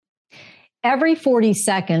Every 40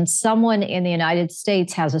 seconds, someone in the United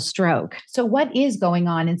States has a stroke. So what is going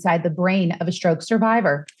on inside the brain of a stroke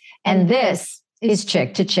survivor? And this is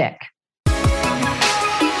Chick to Chick.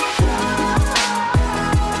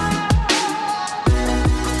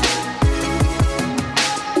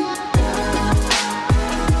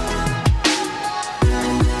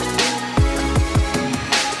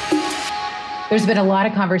 There's been a lot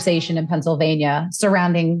of conversation in Pennsylvania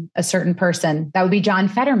surrounding a certain person. That would be John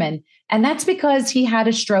Fetterman. And that's because he had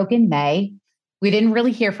a stroke in May. We didn't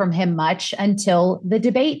really hear from him much until the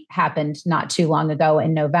debate happened not too long ago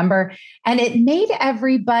in November. And it made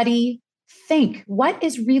everybody think, what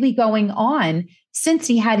is really going on since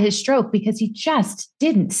he had his stroke? Because he just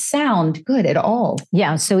didn't sound good at all.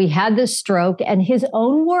 Yeah, so he had this stroke, and his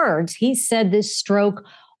own words, he said this stroke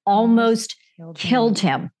almost killed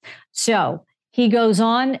him. So he goes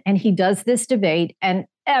on and he does this debate, and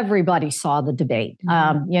everybody saw the debate.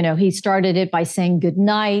 He started it by saying good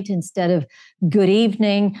night instead of good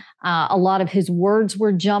evening. A lot of his words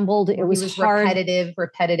were jumbled. It was hard.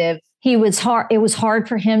 repetitive. He was hard. It was hard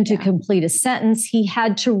for him to complete a sentence. He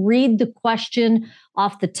had to read the question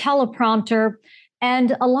off the teleprompter.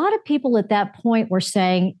 And a lot of people at that point were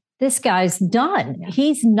saying, this guy's done. Yeah.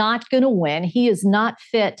 He's not going to win. He is not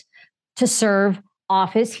fit to serve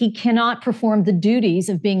office. He cannot perform the duties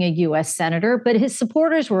of being a U.S. senator. But his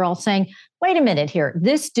supporters were all saying, wait a minute here.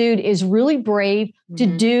 This dude is really brave to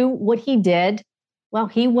do what he did. Well,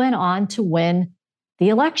 he went on to win the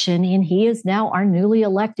election, and he is now our newly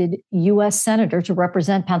elected U.S. senator to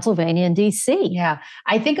represent Pennsylvania and D.C. Yeah,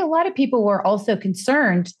 I think a lot of people were also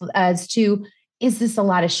concerned as to, is this a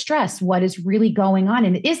lot of stress? What is really going on?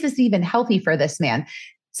 And is this even healthy for this man?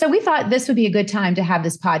 So we thought this would be a good time to have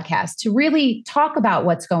this podcast to really talk about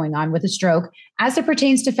what's going on with a stroke as it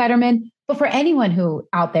pertains to Fetterman, but for anyone who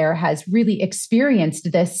out there has really experienced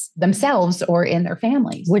this themselves or in their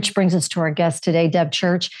families. Which brings us to our guest today, Deb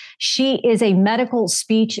Church. She is a medical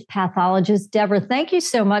speech pathologist. Deborah, thank you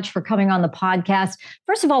so much for coming on the podcast.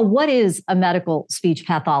 First of all, what is a medical speech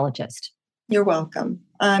pathologist? You're welcome.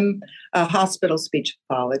 I'm a hospital speech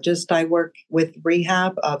pathologist. I work with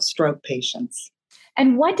rehab of stroke patients.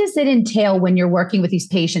 And what does it entail when you're working with these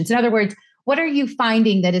patients? In other words, what are you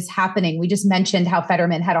finding that is happening? We just mentioned how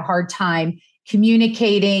Fetterman had a hard time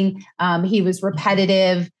communicating. He was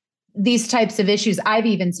repetitive. These types of issues I've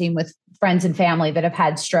even seen with friends and family that have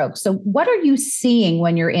had strokes. So what are you seeing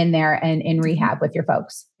when you're in there and in rehab with your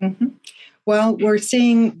folks? Mm-hmm. Well, we're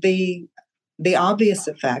seeing the obvious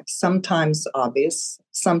effects, sometimes obvious,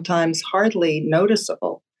 sometimes hardly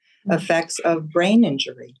noticeable effects of brain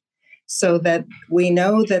injury. So that we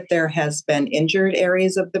know that there has been injured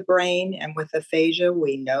areas of the brain, and with aphasia,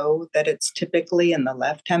 we know that it's typically in the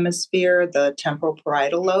left hemisphere, the temporal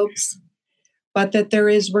parietal lobes, but that there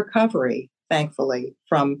is recovery, thankfully,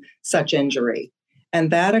 from such injury.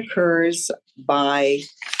 And that occurs by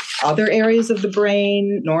other areas of the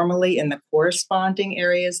brain, normally in the corresponding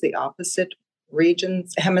areas, the opposite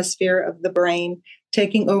regions, hemisphere of the brain,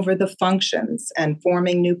 taking over the functions and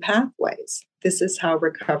forming new pathways. This is how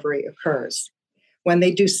recovery occurs. When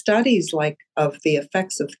they do studies like of the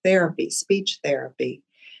effects of therapy, speech therapy,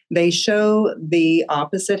 they show the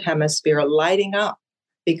opposite hemisphere lighting up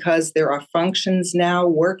because there are functions now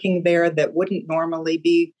working there that wouldn't normally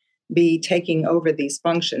be taking over these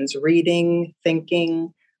functions, reading,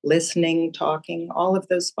 thinking, listening, talking, all of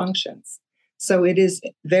those functions. So it is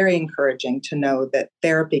very encouraging to know that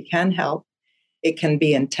therapy can help. It can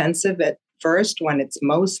be intensive at first when it's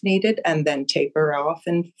most needed, and then taper off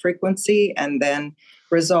in frequency, and then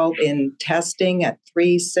result in testing at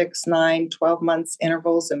 3, 6, 9, 12 months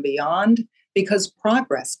intervals and beyond, because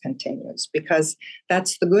progress continues. Because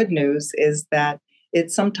that's the good news, is that it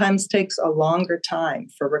sometimes takes a longer time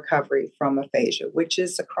for recovery from aphasia, which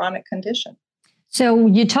is a chronic condition. So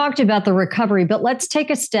you talked about the recovery, but let's take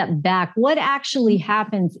a step back. What actually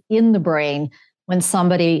happens in the brain when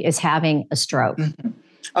somebody is having a stroke? Mm-hmm.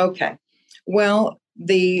 Okay. Well,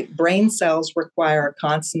 the brain cells require a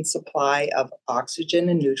constant supply of oxygen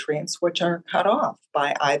and nutrients, which are cut off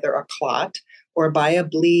by either a clot or by a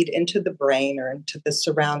bleed into the brain or into the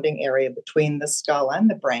surrounding area between the skull and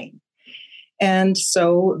the brain. And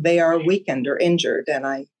so they are weakened or injured,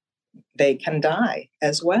 and they can die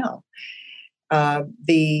as well.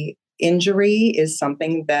 The injury is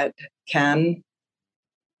something that can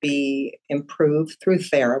be improved through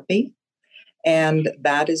therapy. And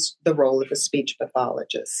that is the role of a speech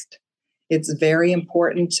pathologist. It's very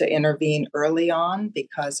important to intervene early on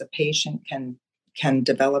because a patient can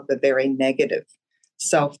develop a very negative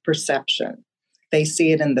self-perception. They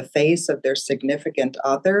see it in the face of their significant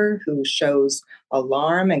other who shows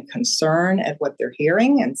alarm and concern at what they're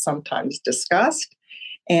hearing and sometimes disgust.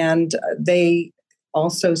 And they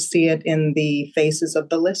also see it in the faces of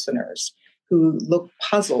the listeners who look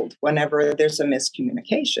puzzled whenever there's a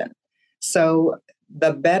miscommunication. So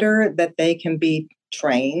the better that they can be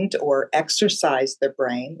trained or exercise their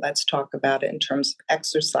brain, let's talk about it in terms of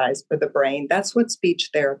exercise for the brain. That's what speech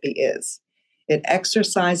therapy is. It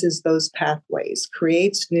exercises those pathways,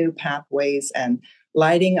 creates new pathways, and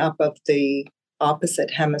lighting up of the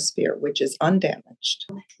opposite hemisphere, which is undamaged.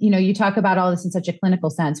 You talk about all this in such a clinical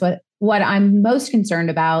sense. What I'm most concerned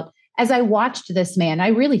about, as I watched this man, I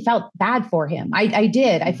really felt bad for him. I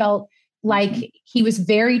did. I felt like he was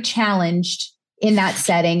very challenged in that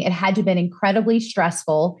setting. It had to have been incredibly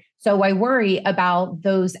stressful. So I worry about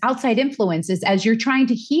those outside influences as you're trying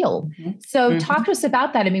to heal. So talk to us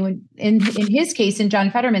about that. I mean, when in his case, in John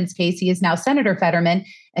Fetterman's case, he is now Senator Fetterman,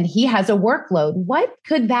 and he has a workload. What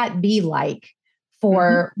could that be like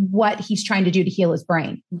for what he's trying to do to heal his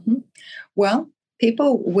brain? Well,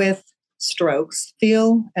 people with strokes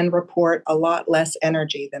feel and report a lot less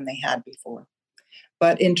energy than they had before.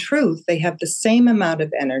 But in truth, they have the same amount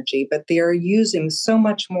of energy, but they are using so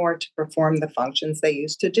much more to perform the functions they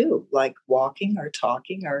used to do, like walking or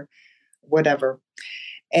talking or whatever.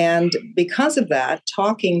 And because of that,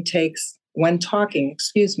 when talking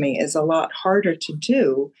is a lot harder to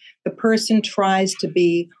do. The person tries to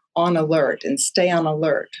be on alert and stay on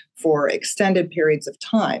alert for extended periods of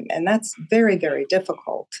time. And that's very, very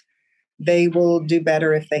difficult. They will do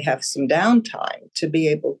better if they have some downtime to be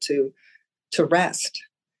able to rest.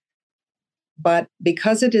 But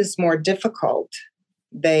because it is more difficult,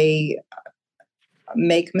 they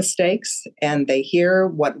make mistakes and they hear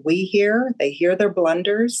what we hear. They hear their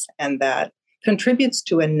blunders, and that contributes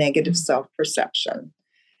to a negative self-perception.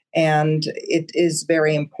 And it is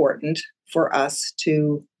very important for us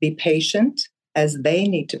to be patient, as they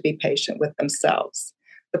need to be patient with themselves.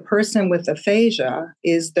 The person with aphasia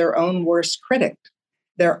is their own worst critic.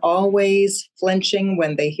 They're always flinching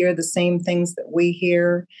when they hear the same things that we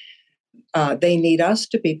hear. They need us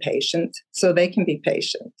to be patient so they can be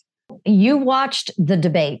patient. You watched the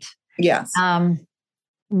debate. Yes.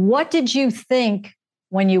 What did you think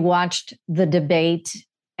when you watched the debate?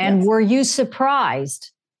 And were you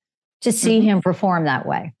surprised to see him perform that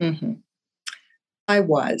way? I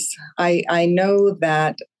was. I know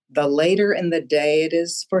that the later in the day it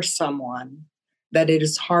is for someone, that it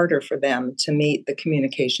is harder for them to meet the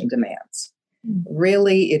communication demands.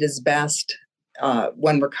 Really, it is best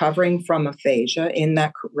when recovering from aphasia in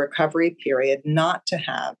that recovery period not to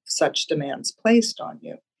have such demands placed on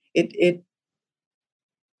you. It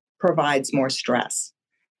provides more stress,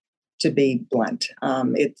 to be blunt.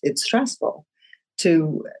 It's stressful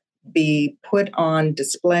to be put on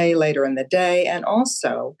display later in the day. And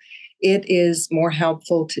also, it is more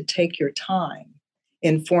helpful to take your time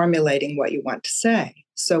in formulating what you want to say.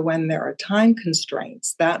 So when there are time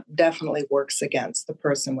constraints, that definitely works against the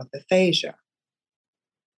person with aphasia.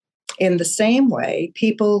 In the same way,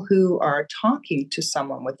 people who are talking to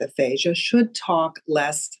someone with aphasia should talk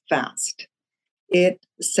less fast. It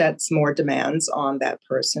sets more demands on that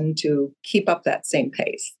person to keep up that same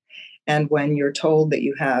pace. And when you're told that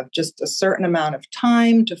you have just a certain amount of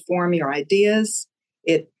time to form your ideas,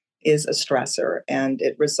 it is a stressor and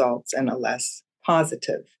it results in a less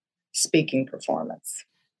positive speaking performance.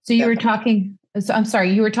 So you were talking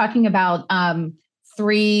about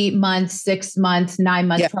 3 months, 6 months, 9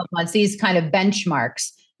 months, 12 months, these kind of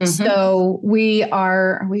benchmarks. So we're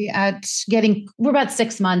about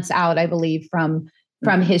 6 months out, I believe, from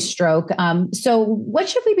his stroke. So what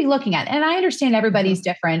should we be looking at? And I understand everybody's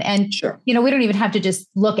different. And, we don't even have to just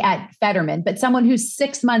look at Fetterman, but someone who's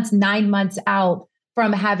 6 months, 9 months out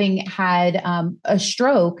from having had a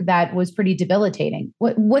stroke that was pretty debilitating.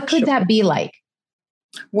 What could that be like?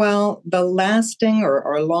 Well, the lasting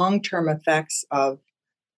or long-term effects of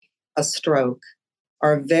a stroke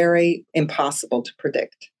are very impossible to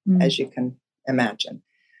predict, as you can imagine.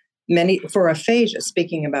 For aphasia,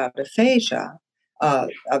 speaking about aphasia, a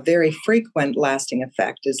very frequent lasting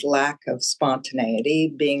effect is lack of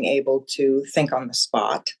spontaneity, being able to think on the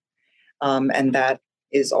spot. And that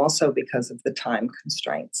is also because of the time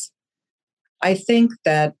constraints. I think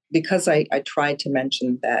that because I tried to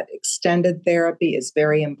mention that extended therapy is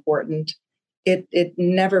very important, it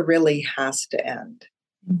never really has to end.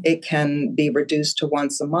 It can be reduced to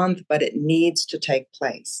once a month, but it needs to take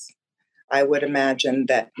place. I would imagine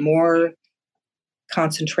that more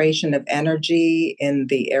concentration of energy in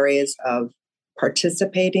the areas of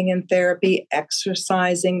participating in therapy,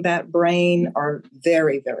 exercising that brain are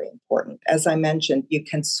very, very important. As I mentioned, you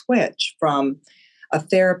can switch from a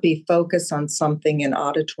therapy focus on something in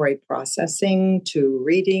auditory processing to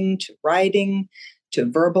reading to writing to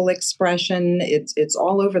verbal expression. It's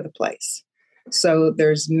all over the place. So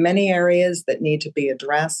there's many areas that need to be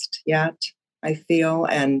addressed yet, I feel,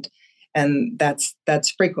 and that's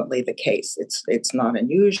frequently the case. It's not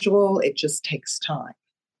unusual. It just takes time.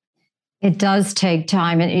 It does take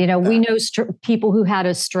time. And, we know people who had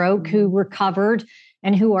a stroke who recovered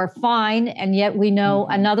and who are fine. And yet we know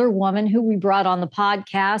another woman who we brought on the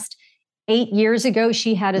podcast 8 years ago,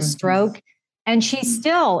 she had a stroke and she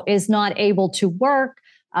still is not able to work.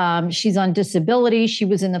 She's on disability. She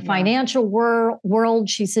was in the financial world.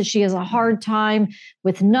 She says she has a hard time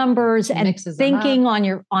with numbers and thinking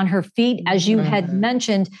on her feet, as you had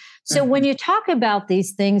mentioned. So when you talk about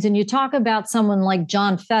these things and you talk about someone like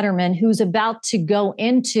John Fetterman, who's about to go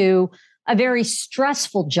into a very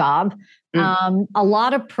stressful job, a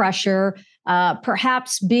lot of pressure,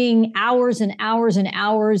 perhaps being hours and hours and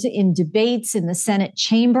hours in debates in the Senate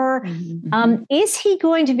chamber. Is he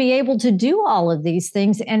going to be able to do all of these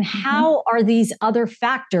things? And how are these other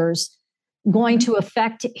factors going to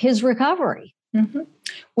affect his recovery?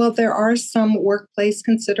 Well, there are some workplace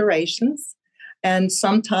considerations. And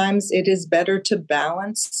sometimes it is better to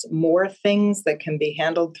balance more things that can be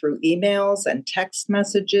handled through emails and text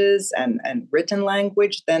messages and written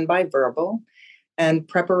language than by verbal, and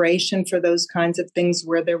preparation for those kinds of things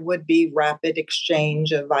where there would be rapid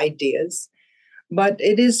exchange of ideas. But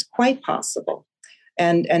it is quite possible.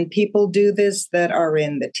 And people do this that are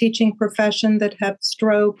in the teaching profession that have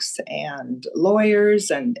strokes, and lawyers,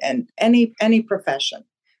 and any profession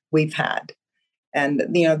we've had. And,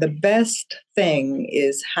 the best thing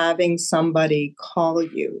is having somebody call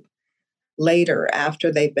you later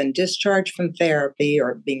after they've been discharged from therapy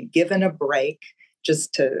or being given a break,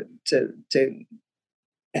 just to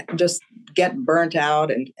just get burnt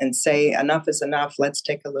out and say, enough is enough, let's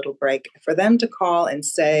take a little break. For them to call and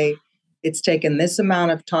say, it's taken this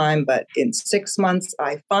amount of time, but in 6 months,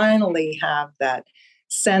 I finally have that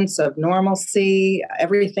sense of normalcy.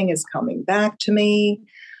 Everything is coming back to me.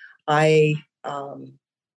 I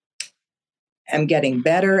am getting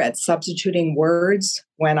better at substituting words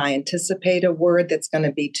when I anticipate a word that's going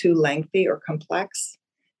to be too lengthy or complex.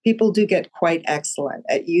 People do get quite excellent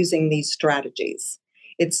at using these strategies.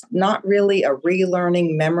 It's not really a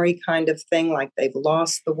relearning memory kind of thing, like they've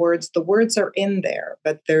lost the words. The words are in there,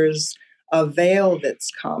 but there's a veil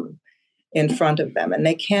that's come in front of them, and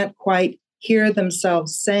they can't quite hear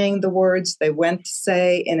themselves saying the words they went to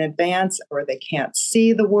say in advance, or they can't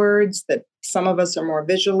see the words. That some of us are more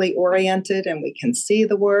visually oriented and we can see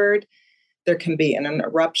the word. There can be an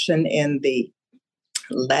interruption in the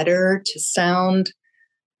letter to sound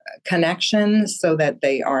connection so that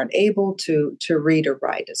they aren't able to read or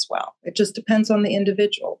write as well. It just depends on the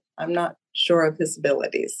individual. I'm not sure of his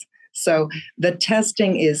abilities. So the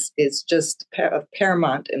testing is just of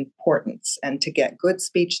paramount importance, and to get good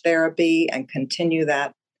speech therapy and continue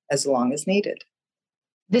that as long as needed.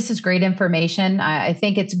 This is great information. I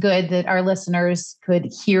think it's good that our listeners could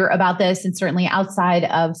hear about this. And certainly outside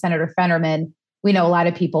of Senator Fetterman, we know a lot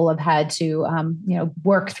of people have had to,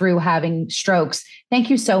 work through having strokes. Thank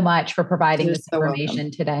you so much for providing this information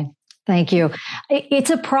today. Thank you. It's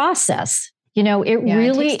a process. It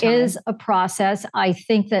really is a process. I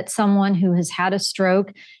think that someone who has had a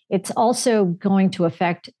stroke, it's also going to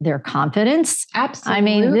affect their confidence. Absolutely. I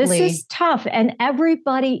mean, this is tough, and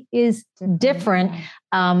everybody is different.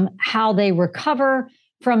 How they recover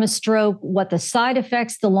from a stroke, what the side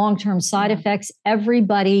effects, the long-term side effects,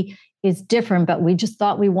 everybody is different. But we just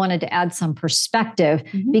thought we wanted to add some perspective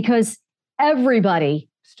because everybody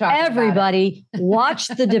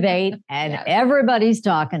watched the debate and everybody's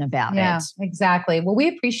talking about it. Yeah, exactly. Well, we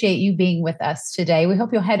appreciate you being with us today. We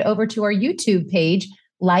hope you'll head over to our YouTube page,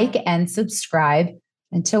 like and subscribe.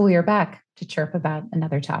 Until we are back to chirp about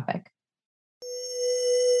another topic.